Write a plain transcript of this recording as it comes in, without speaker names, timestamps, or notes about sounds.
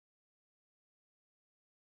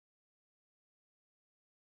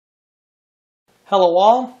Hello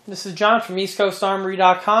all, this is John from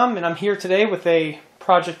EastCoastArmory.com, and I'm here today with a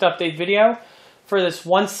project update video for this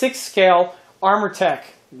 1/6 scale Armortek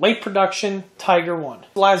Late Production Tiger 1.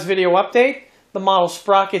 Last video update, the model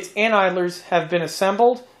sprockets and idlers have been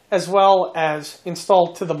assembled as well as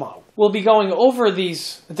installed to the model. We'll be going over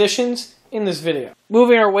these additions in this video.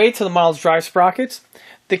 Moving our way to the model's drive sprockets,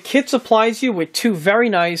 the kit supplies you with two very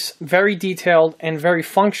nice, very detailed, and very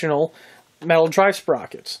functional metal drive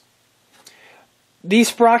sprockets. These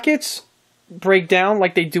sprockets break down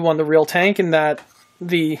like they do on the real tank in that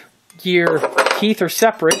the gear teeth are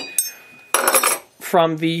separate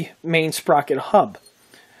from the main sprocket hub.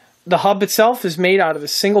 The hub itself is made out of a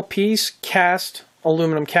single piece cast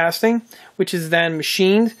aluminum casting, which is then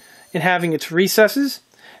machined and having its recesses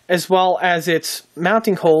as well as its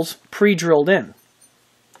mounting holes pre-drilled in.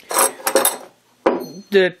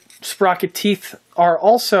 The sprocket teeth are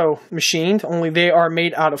also machined, only they are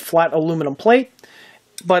made out of flat aluminum plate,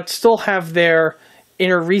 but still have their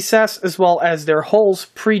inner recess as well as their holes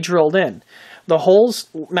pre-drilled in. The holes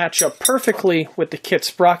match up perfectly with the kit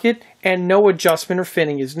sprocket and no adjustment or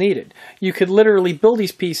fitting is needed. You could literally build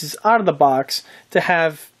these pieces out of the box to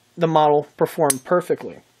have the model perform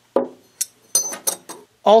perfectly.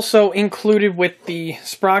 Also included with the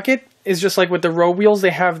sprocket is, just like with the road wheels,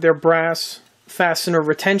 they have their brass fastener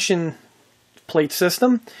retention plate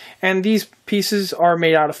system, and these pieces are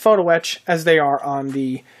made out of photo etch as they are on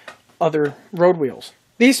the other road wheels.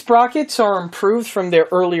 These sprockets are improved from their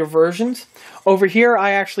earlier versions. Over here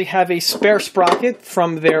I actually have a spare sprocket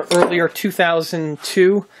from their earlier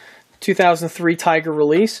 2002-2003 Tiger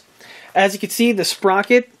release. As you can see, the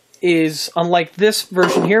sprocket is unlike this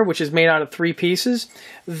version here, which is made out of three pieces.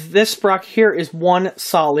 This sprocket here is one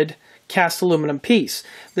solid cast aluminum piece.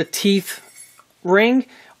 The teeth ring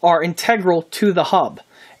are integral to the hub,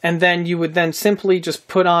 and then you would then simply just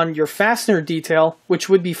put on your fastener detail, which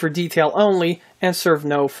would be for detail only and serve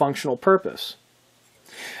no functional purpose.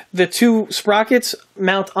 The two sprockets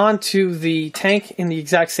mount onto the tank in the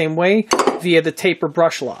exact same way via the taper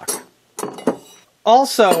brush lock.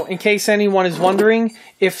 Also, in case anyone is wondering,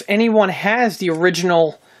 if anyone has the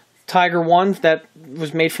original Tiger 1 that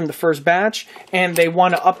was made from the first batch, and they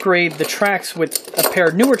want to upgrade the tracks with a pair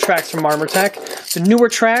of newer tracks from Armortek, the newer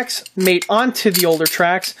tracks mate onto the older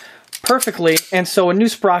tracks perfectly, and so a new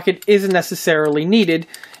sprocket isn't necessarily needed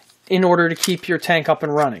in order to keep your tank up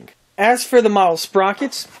and running. As for the model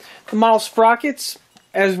sprockets,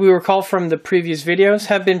 as we recall from the previous videos,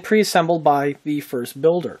 have been pre-assembled by the first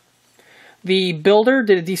builder. The builder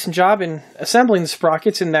did a decent job in assembling the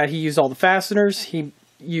sprockets in that he used all the fasteners, he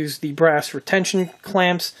used the brass retention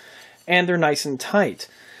clamps, and they're nice and tight.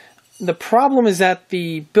 The problem is that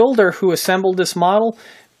the builder who assembled this model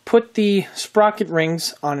put the sprocket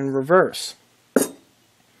rings on in reverse.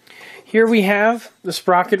 Here we have the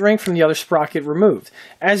sprocket ring from the other sprocket removed.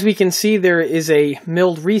 As we can see, there is a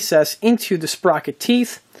milled recess into the sprocket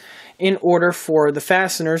teeth in order for the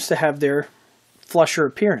fasteners to have their flusher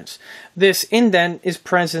appearance. This indent is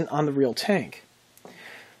present on the real tank.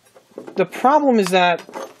 The problem is that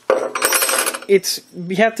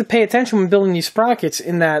you have to pay attention when building these sprockets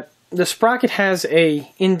in that the sprocket has a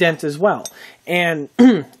indent as well. And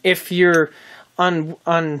if you're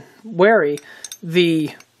unwary,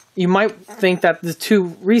 you might think that the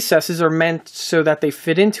two recesses are meant so that they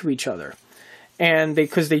fit into each other. And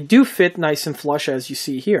because they do fit nice and flush, as you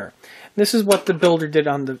see here. This is what the builder did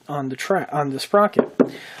on the sprocket.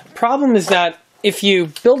 The problem is that if you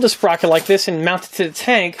build a sprocket like this and mount it to the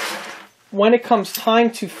tank, when it comes time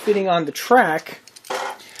to fitting on the track,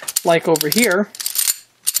 like over here,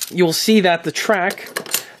 you'll see that the track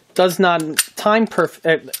does not time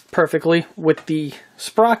perfectly with the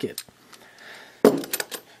sprocket.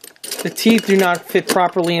 The teeth do not fit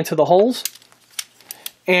properly into the holes,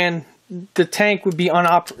 and the tank would be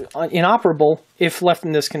inoperable if left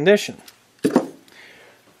in this condition.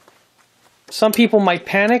 Some people might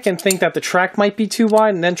panic and think that the track might be too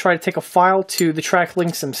wide and then try to take a file to the track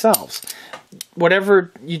links themselves.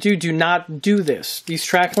 Whatever you do, do not do this. These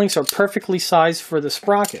track links are perfectly sized for the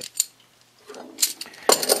sprocket.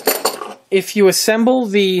 If you assemble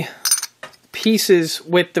the pieces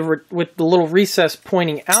with the little recess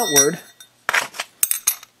pointing outward,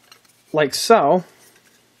 like so,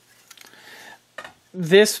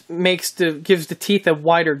 this gives the teeth a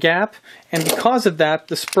wider gap, and because of that,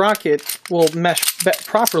 the sprocket will mesh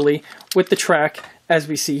properly with the track, as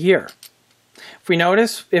we see here. If we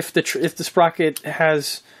notice, if the sprocket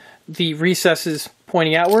has the recesses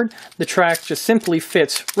pointing outward, the track just simply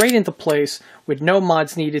fits right into place with no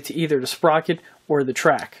mods needed to either the sprocket or the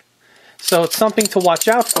track. So it's something to watch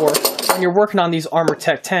out for when you're working on these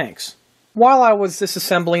Armortek tanks. While I was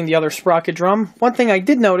disassembling the other sprocket drum, one thing I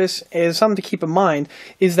did notice is something to keep in mind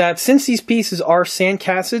is that since these pieces are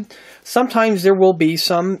sandcasted, sometimes there will be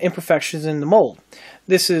some imperfections in the mold.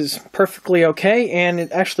 This is perfectly okay, and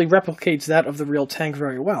it actually replicates that of the real tank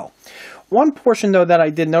very well. One portion, though, that I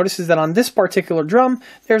did notice is that on this particular drum,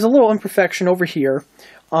 there's a little imperfection over here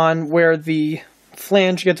on where the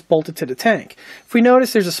flange gets bolted to the tank. If we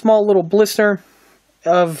notice, there's a small little blister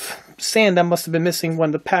of sand that must have been missing when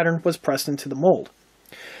the pattern was pressed into the mold.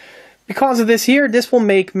 Because of this here, this will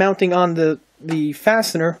make mounting on the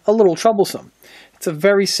fastener a little troublesome. It's a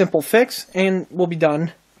very simple fix and will be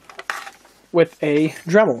done with a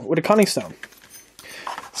Dremel, with a cutting stone.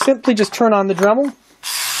 Simply just turn on the Dremel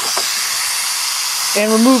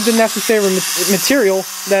and remove the necessary material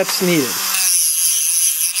that's needed.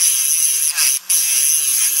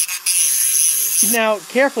 Now,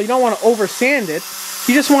 carefully, you don't want to over sand it.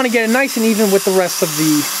 You just want to get it nice and even with the rest of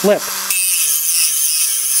the lip.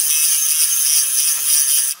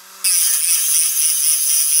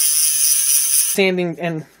 Sanding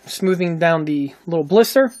and smoothing down the little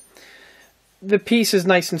blister. The piece is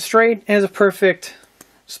nice and straight and has a perfect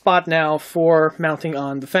spot now for mounting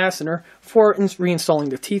on the fastener for reinstalling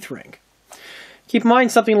the teeth ring. Keep in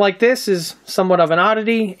mind, something like this is somewhat of an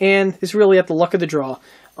oddity and is really at the luck of the draw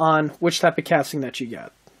on which type of casting that you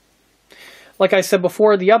get. Like I said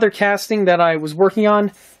before, the other casting that I was working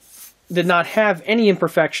on did not have any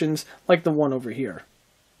imperfections like the one over here.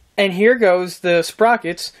 And here goes the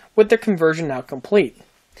sprockets with the conversion now complete.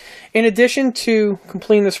 In addition to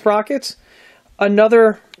completing the sprockets,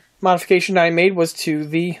 another modification I made was to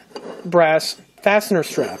the brass fastener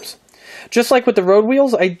straps. Just like with the road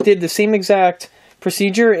wheels, I did the same exact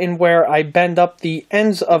procedure in where I bend up the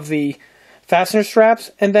ends of the fastener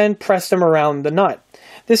straps and then press them around the nut.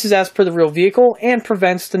 This is as per the real vehicle and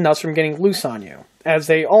prevents the nuts from getting loose on you, as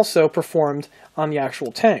they also performed on the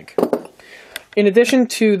actual tank. In addition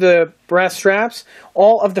to the brass straps,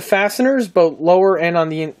 all of the fasteners, both lower and on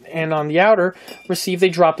the outer, received a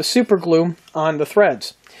drop of super glue on the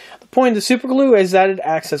threads. The point of the super glue is that it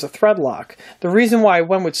acts as a thread lock. The reason why I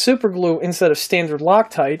went with super glue instead of standard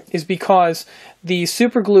Loctite is because the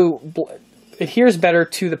super glue adheres better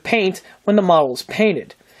to the paint when the model is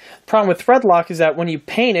painted. The problem with thread lock is that when you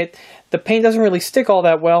paint it, the paint doesn't really stick all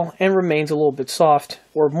that well and remains a little bit soft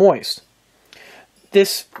or moist.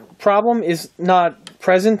 This problem is not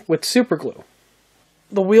present with super glue.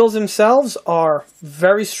 The wheels themselves are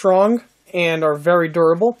very strong and are very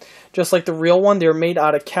durable. Just like the real one, they're made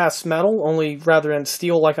out of cast metal, only rather than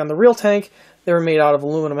steel like on the real tank, they were made out of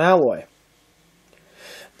aluminum alloy.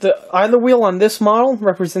 The idler wheel on this model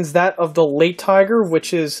represents that of the Late Tiger,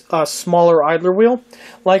 which is a smaller idler wheel.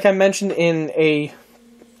 Like I mentioned in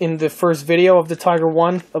the first video of the Tiger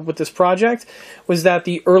 1 with this project, was that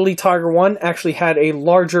the early Tiger 1 actually had a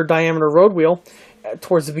larger diameter road wheel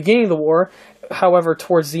towards the beginning of the war. However,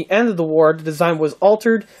 towards the end of the war, the design was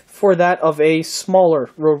altered for that of a smaller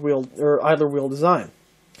road wheel or idler wheel design.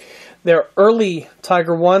 Their early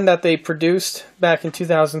Tiger 1 that they produced back in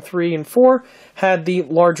 2003 and 4 had the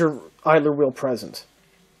larger idler wheel present.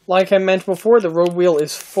 Like I mentioned before, the road wheel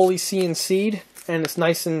is fully CNC'd and it's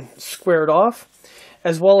nice and squared off,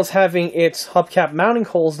 as well as having its hubcap mounting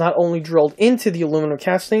holes not only drilled into the aluminum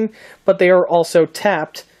casting, but they are also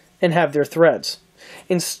tapped and have their threads.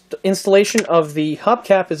 Installation of the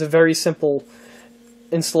hubcap is a very simple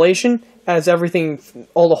installation, as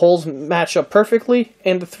all the holes match up perfectly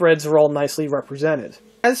and the threads are all nicely represented.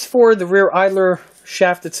 As for the rear idler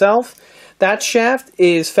shaft itself, that shaft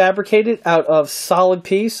is fabricated out of solid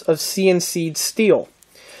piece of CNC'd steel.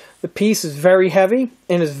 The piece is very heavy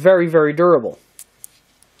and is very, very durable.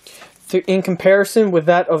 In comparison with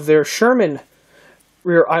that of their Sherman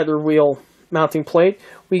rear idler wheel mounting plate,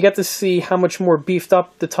 we get to see how much more beefed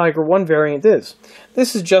up the Tiger 1 variant is.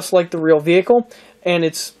 This is just like the real vehicle, and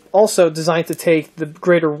it's also designed to take the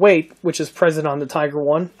greater weight which is present on the Tiger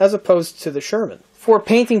 1 as opposed to the Sherman. For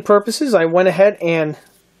painting purposes, I went ahead and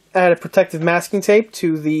added protective masking tape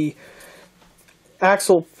to the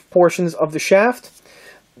axle portions of the shaft.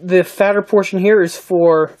 The fatter portion here is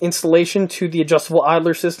for installation to the adjustable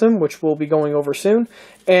idler system, which we'll be going over soon,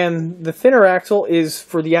 and the thinner axle is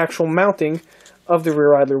for the actual mounting of the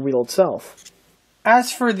rear idler wheel itself.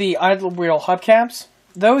 As for the idler wheel hubcaps,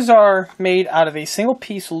 those are made out of a single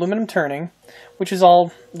piece aluminum turning, which is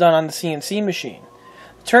all done on the CNC machine.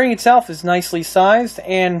 The turning itself is nicely sized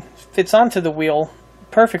and fits onto the wheel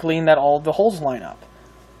perfectly in that all of the holes line up.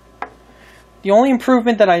 The only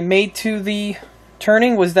improvement that I made to the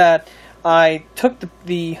turning was that I took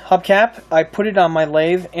the hubcap, I put it on my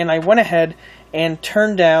lathe, and I went ahead and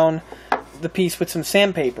turned down the piece with some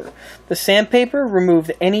sandpaper. The sandpaper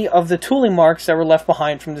removed any of the tooling marks that were left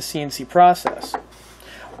behind from the CNC process.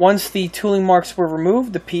 Once the tooling marks were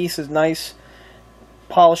removed, the piece is nice,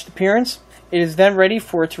 polished appearance. It is then ready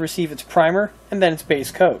for it to receive its primer and then its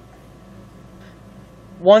base coat.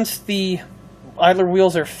 Once the idler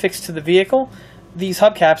wheels are fixed to the vehicle, these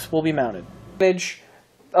hubcaps will be mounted. Image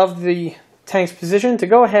of the tank's position to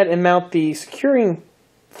go ahead and mount the securing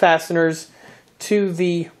fasteners to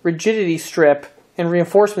the rigidity strip and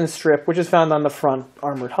reinforcement strip, which is found on the front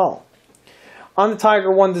armored hull. On the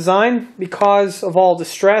Tiger 1 design, because of all the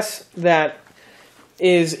stress that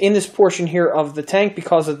is in this portion here of the tank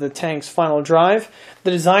because of the tank's final drive,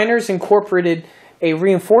 the designers incorporated a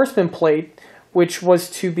reinforcement plate which was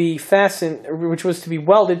to be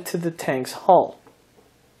welded to the tank's hull.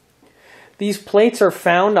 These plates are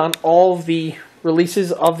found on all of the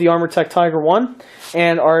releases of the Armortek Tiger 1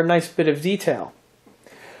 and are a nice bit of detail.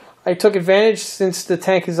 I took advantage, since the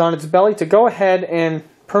tank is on its belly, to go ahead and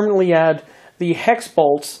permanently add the hex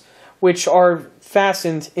bolts, which are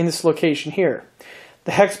fastened in this location here.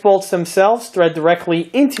 The hex bolts themselves thread directly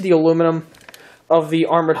into the aluminum of the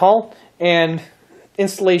armored hull, and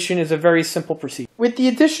installation is a very simple procedure. With the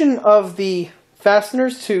addition of the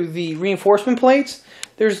fasteners to the reinforcement plates,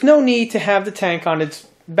 there's no need to have the tank on its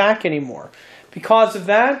back anymore. Because of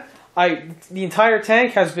that, the entire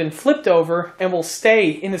tank has been flipped over and will stay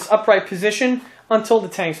in this upright position until the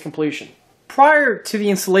tank's completion. Prior to the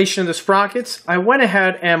installation of the sprockets, I went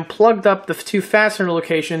ahead and plugged up the two fastener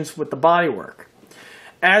locations with the bodywork.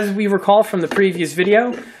 As we recall from the previous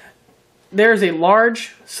video, there's a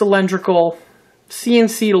large cylindrical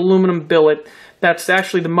CNC aluminum billet that's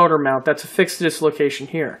actually the motor mount that's affixed to this location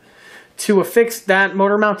here. To affix that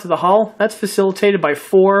motor mount to the hull, that's facilitated by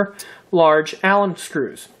 4 large Allen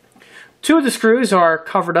screws. 2 of the screws are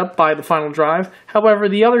covered up by the final drive, however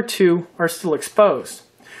the other 2 are still exposed.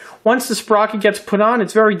 Once the sprocket gets put on,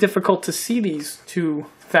 it's very difficult to see these 2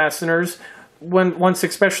 fasteners,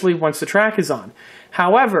 especially once the track is on.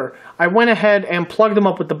 However, I went ahead and plugged them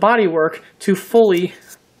up with the bodywork to fully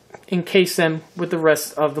encase them with the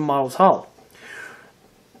rest of the model's hull.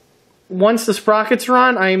 Once the sprockets are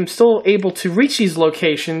on, I am still able to reach these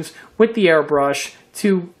locations with the airbrush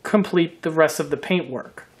to complete the rest of the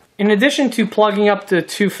paintwork. In addition to plugging up the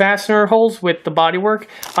 2 fastener holes with the bodywork,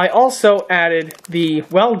 I also added the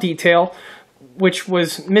weld detail, which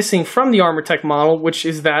was missing from the Armortek model, which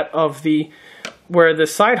is that of where the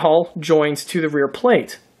side hull joins to the rear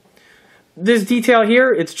plate. This detail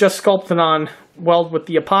here, it's just sculpted on weld with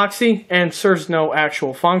the epoxy and serves no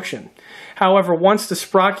actual function. However, once the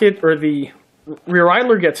sprocket or the rear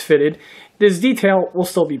idler gets fitted, this detail will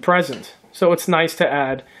still be present. So it's nice to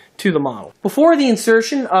add to the model. Before the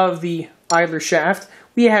insertion of the idler shaft,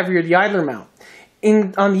 we have here the idler mount.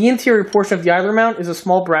 On the interior portion of the idler mount is a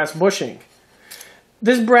small brass bushing.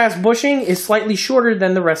 This brass bushing is slightly shorter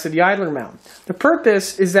than the rest of the idler mount. The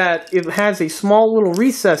purpose is that it has a small little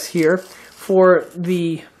recess here for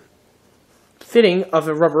the fitting of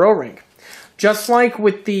the rubber O-ring. Just like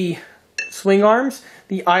with the swing arms,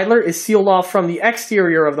 the idler is sealed off from the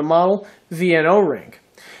exterior of the model via an O-ring.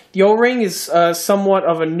 The O-ring is somewhat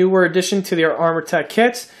of a newer addition to their Armortek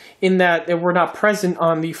kits, in that they were not present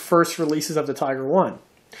on the first releases of the Tiger 1.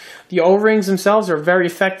 The O-rings themselves are very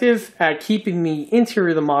effective at keeping the interior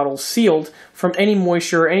of the model sealed from any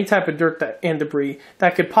moisture or any type of dirt and debris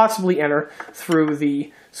that could possibly enter through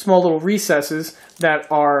the small little recesses that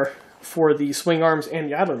are for the swing arms and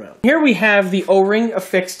the idler mount. Here we have the O-ring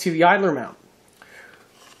affixed to the idler mount.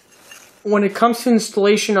 When it comes to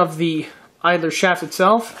installation of the idler shaft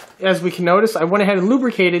itself, as we can notice, I went ahead and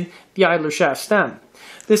lubricated the idler shaft stem.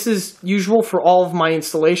 This is usual for all of my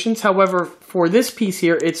installations. However, for this piece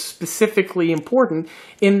here, it's specifically important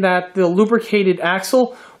in that the lubricated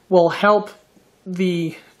axle will help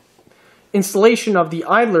the installation of the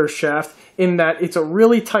idler shaft, in that it's a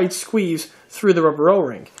really tight squeeze through the rubber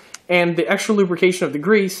O-ring. And the extra lubrication of the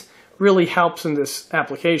grease really helps in this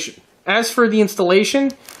application. As for the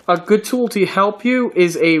installation, a good tool to help you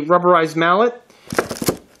is a rubberized mallet.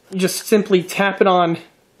 You just simply tap it on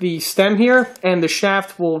the stem here, and the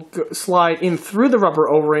shaft will slide in through the rubber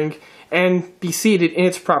O-ring and be seated in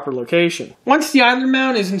its proper location. Once the idler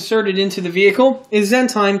mount is inserted into the vehicle, it is then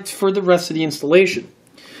time for the rest of the installation.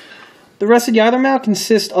 The rest of the idler mount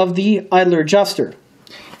consists of the idler adjuster.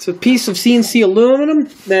 It's a piece of CNC aluminum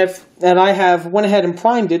that I have went ahead and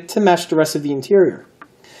primed it to match the rest of the interior.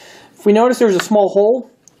 If we notice, there's a small hole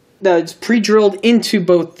that's pre-drilled into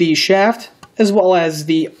both the shaft as well as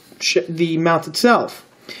the mount itself.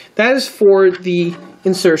 That is for the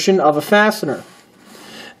insertion of a fastener.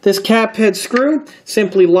 This cap head screw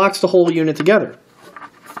simply locks the whole unit together.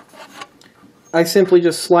 I simply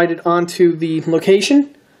just slide it onto the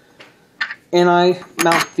location, and I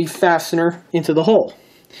mount the fastener into the hole.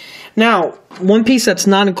 Now, one piece that's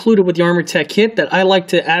not included with the Armortek kit that I like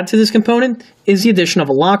to add to this component is the addition of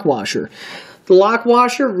a lock washer. The lock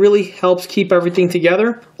washer really helps keep everything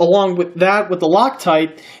together, along with that with the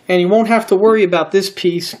Loctite, and you won't have to worry about this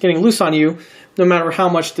piece getting loose on you no matter how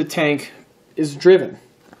much the tank is driven.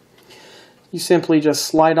 You simply just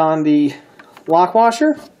slide on the lock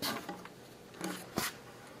washer,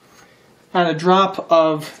 add a drop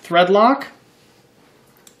of thread lock,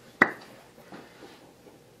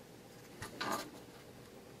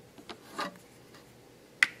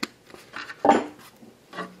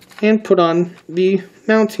 and put on the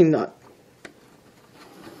mounting nut.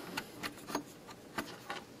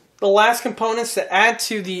 The last components to add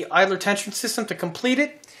to the idler tension system to complete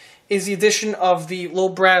it is the addition of the low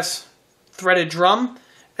brass threaded drum,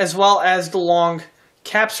 as well as the long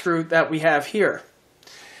cap screw that we have here.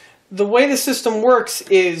 The way the system works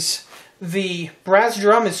is the brass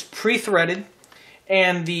drum is pre-threaded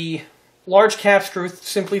and the large cap screw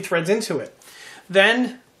simply threads into it.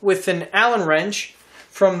 Then, with an Allen wrench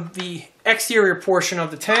from the exterior portion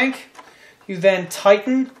of the tank, you then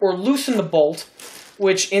tighten or loosen the bolt,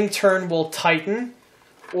 which in turn will tighten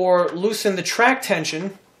or loosen the track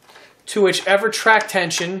tension to whichever track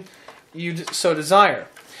tension you so desire.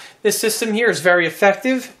 This system here is very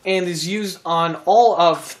effective and is used on all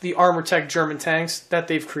of the Armortek German tanks that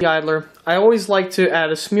they've created. Idler, I always like to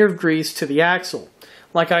add a smear of grease to the axle.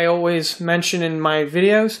 Like I always mention in my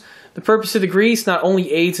videos, the purpose of the grease not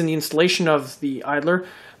only aids in the installation of the idler,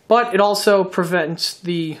 but it also prevents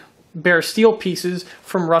the bare steel pieces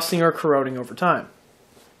from rusting or corroding over time.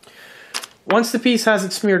 Once the piece has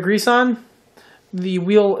its smear of grease on, the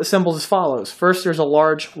wheel assembles as follows. First, there's a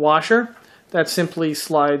large washer that simply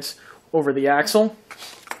slides over the axle.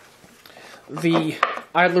 The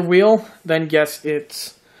idler wheel then gets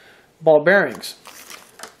its ball bearings.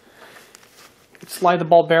 Slide the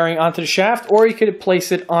ball bearing onto the shaft, or you could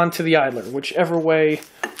place it onto the idler, whichever way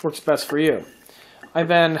works best for you. I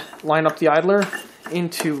then line up the idler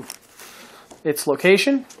into its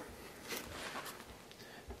location,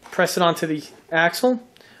 press it onto the axle.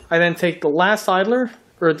 I then take the last idler,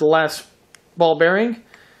 or the last ball bearing,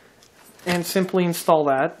 and simply install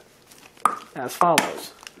that as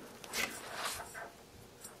follows.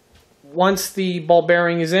 Once the ball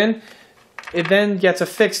bearing is in, it then gets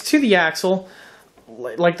affixed to the axle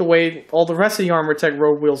like the way all the rest of the Armortek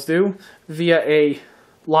road wheels do, via a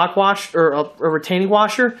lock wash or a retaining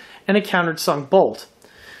washer and a countersunk bolt.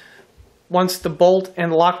 Once the bolt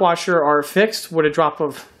and the lock washer are fixed with a drop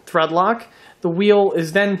of thread lock, the wheel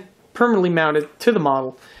is then permanently mounted to the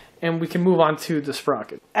model, and we can move on to the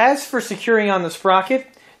sprocket. As for securing on the sprocket,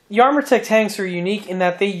 the Armortek tanks are unique in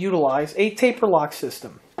that they utilize a taper lock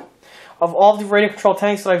system. Of all the radio control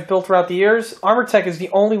tanks that I've built throughout the years, Armortek is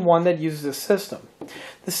the only one that uses this system.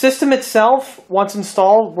 The system itself, once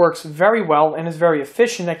installed, works very well and is very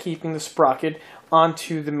efficient at keeping the sprocket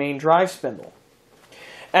onto the main drive spindle.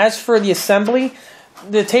 As for the assembly,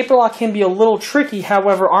 the taper lock can be a little tricky.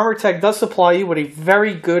 However, Armortek does supply you with a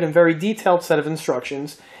very good and very detailed set of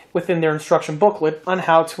instructions within their instruction booklet on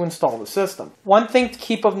how to install the system. One thing to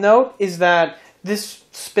keep of note is that this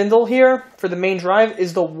spindle here for the main drive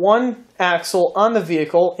is the one axle on the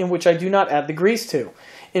vehicle in which I do not add the grease to.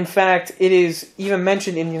 In fact, it is even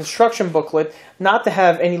mentioned in the instruction booklet not to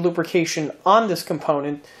have any lubrication on this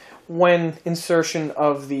component when insertion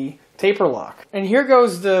of the taper lock. And here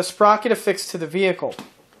goes the sprocket affixed to the vehicle.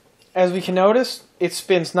 As we can notice, it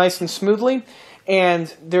spins nice and smoothly,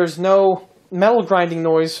 and there's no metal grinding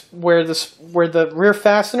noise where the rear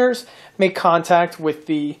fasteners make contact with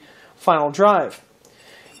the final drive.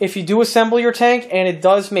 If you do assemble your tank and it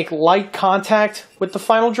does make light contact with the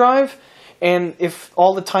final drive, and if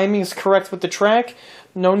all the timing is correct with the track,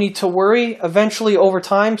 no need to worry. Eventually, over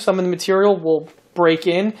time, some of the material will break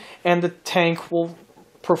in and the tank will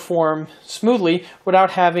perform smoothly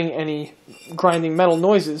without having any grinding metal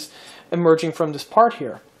noises emerging from this part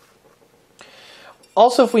here.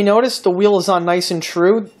 Also, if we notice, the wheel is on nice and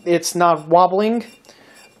true. It's not wobbling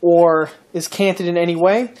or is canted in any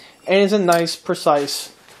way, and is a nice,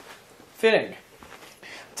 precise fitting.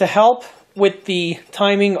 To help with the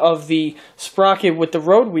timing of the sprocket with the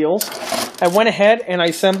road wheels, I went ahead and I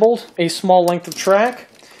assembled a small length of track,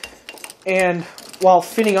 and while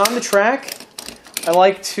fitting on the track,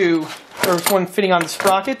 when fitting on the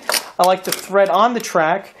sprocket, I like to thread on the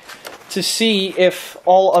track to see if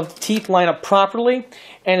all of the teeth line up properly,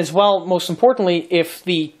 and as well, most importantly, if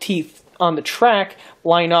the teeth on the track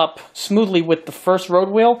line up smoothly with the first road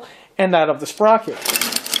wheel and that of the sprocket.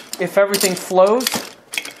 If everything flows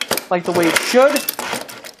like the way it should,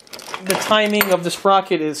 the timing of the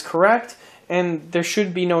sprocket is correct, and there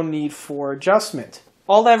should be no need for adjustment.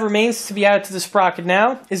 All that remains to be added to the sprocket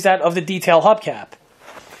now is that of the detail hubcap.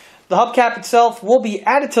 The hubcap itself will be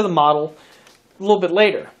added to the model a little bit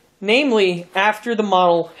later, namely after the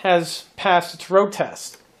model has passed its road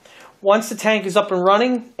test. Once the tank is up and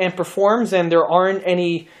running and performs and there aren't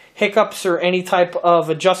any hiccups or any type of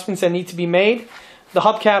adjustments that need to be made, the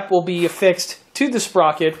hubcap will be affixed to the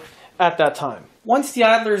sprocket at that time. Once the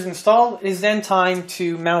idler is installed, it is then time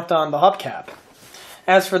to mount on the hubcap.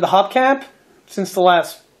 As for the hubcap, since the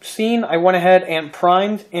last scene, I went ahead and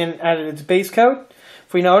primed and added its base coat.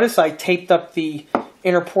 If we notice, I taped up the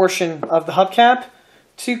inner portion of the hubcap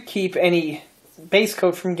to keep any base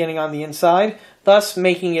coat from getting on the inside, thus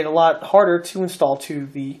making it a lot harder to install to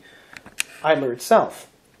the idler itself.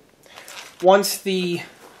 Once the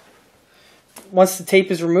tape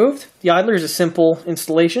is removed, the idler is a simple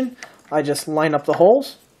installation. I just line up the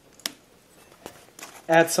holes,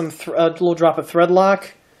 add a little drop of thread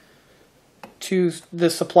lock to the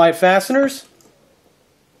supplied fasteners,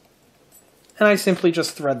 and I simply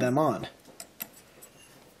just thread them on.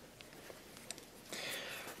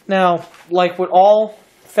 Now, like with all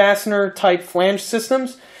fastener type flange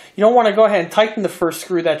systems, you don't want to go ahead and tighten the first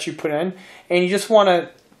screw that you put in, and you just want to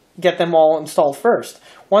get them all installed first.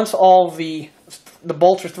 Once all the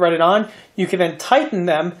bolts are threaded on, you can then tighten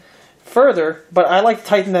them further, but I like to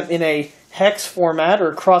tighten them in a hex format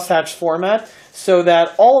or crosshatch format so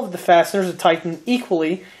that all of the fasteners are tightened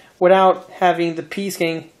equally without having the piece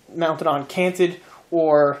getting mounted on canted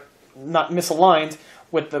or not misaligned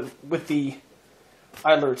with the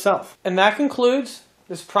idler itself. And that concludes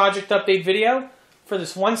this project update video for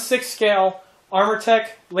this 1/6 scale Armortek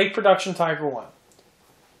Late Production Tiger 1.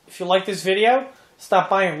 If you like this video, stop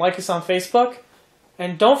by and like us on Facebook.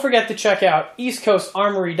 And don't forget to check out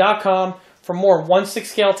eastcoastarmory.com for more 1/6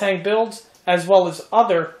 scale tank builds, as well as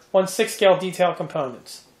other 1/6 scale detail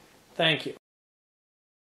components. Thank you.